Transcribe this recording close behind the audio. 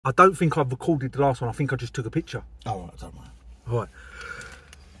I don't think I've recorded the last one. I think I just took a picture. Oh, right, don't mind. All right.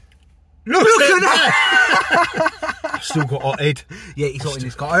 Look at that! I've still got hot head. Yeah, he's not in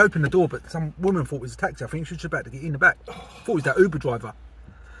this car. I opened the door, but some woman thought it was a taxi. I think she was about to get in the back. Thought it was that Uber driver.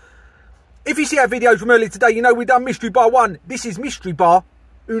 If you see our videos from earlier today, you know we've done Mystery Bar 1. This is Mystery Bar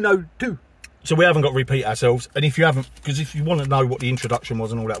Uno 2. So we haven't got to repeat ourselves. And if you haven't, because if you want to know what the introduction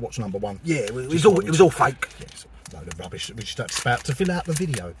was and all that, watch number 1. Yeah, it was all fake. Yes, a load of rubbish that we just had to spout to fill out the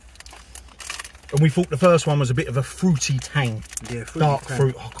video. And we thought the first one was a bit of a fruity tang. Yeah, fruity dark tang.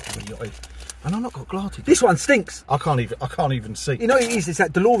 fruit. Oh, God, really hot head. And I've not got glasses. This one stinks. I can't even see. You know what it is? It's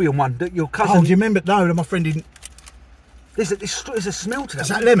that DeLorean one that your cousin... Oh, do you remember? No, my friend didn't... There's a smell to that. Is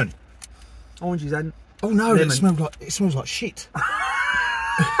that lemon? Oranges and... Oh no, lemon. it smells like shit.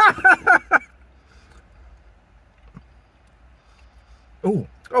 Oh.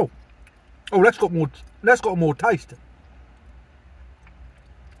 Oh, that's got more taste.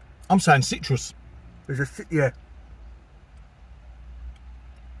 I'm saying citrus. Yeah.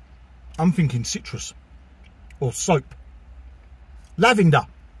 I'm thinking citrus. Or soap. Lavender.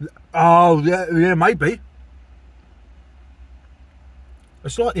 Oh, yeah, maybe.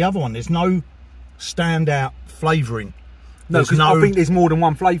 It's like the other one. There's no standout flavouring. No, because I think there's more than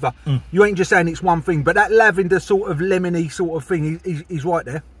one flavour. You ain't just saying it's one thing, but that lavender sort of lemony sort of thing is right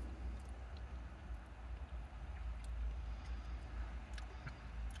there.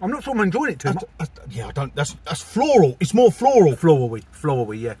 I'm not sure I'm enjoying it too much. Yeah, I don't. That's floral. It's more floral.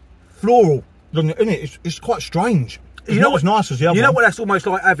 Floral, yeah. Floral, isn't it? It's quite strange. It's not as nice as the other one. You know what that's almost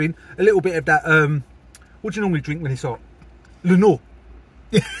like having? A little bit of that, what do you normally drink when it's hot? Lenore.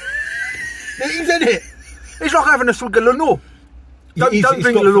 It is, isn't it? It's like having a swig of Lenore. Don't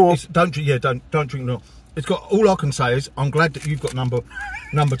drink Lenore. Don't drink Lenore. It's got, all I can say is, I'm glad that you've got number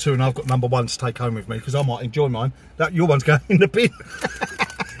 2 and I've got number 1 to take home with me, because I might enjoy mine. Your one's going in the bin.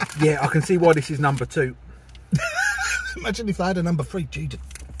 Yeah, I can see why this is number 2. Imagine if I had a number 3, Jesus.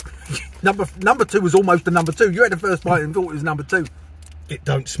 Number 2 was almost the number 2. You had the first bite and thought it was number 2. It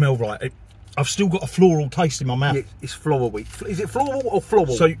don't smell right. I've still got a floral taste in my mouth. Yeah, it's floral. Is it floral or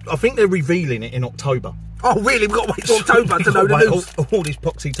floral? So I think they're revealing it in October. Oh really? We've got to wait till October to know the news. All this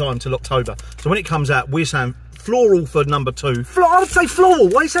poxy time till October. So when it comes out, we're saying floral for number 2. I would say floral.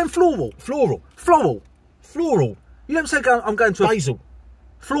 Why are you saying floral? Floral. Floral. You don't say I'm going to basil.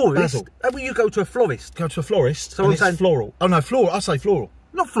 Florist? Basil. How about you go to a florist? Go to a florist. So I'm saying floral. Oh no, floral. I say floral.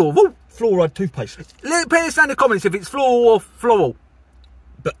 Not floral. Fluoride toothpaste. Put us down in the comments if it's floral or floral.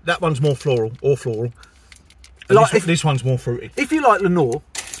 But that one's more floral or floral. Like this one's more fruity. If you like Lenore,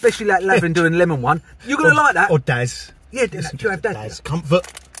 especially that lavender and lemon one, you're going to like that. Or Daz. Yeah, do you have Daz? Comfort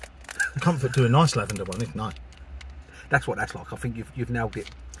do a nice lavender one, isn't it? That's what that's like. I think you've nailed it.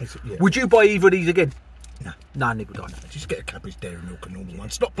 Yeah. Would you buy either of these again? No. No, neither would I. Just get a Cadbury's Dairy Milk, a normal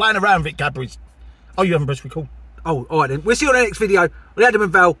one. Stop playing around with it, Cadbury's. Oh, you haven't pressed record? Oh, all right then. We'll see you on the next video on the Adam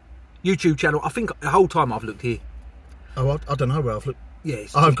Val YouTube channel. I think the whole time I've looked here. Oh, I don't know where I've looked.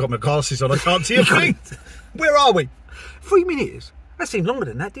 Yes. I haven't got my glasses on. I can't see a thing. Where are we? 3 minutes. That seemed longer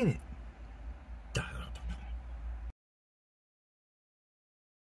than that, didn't it?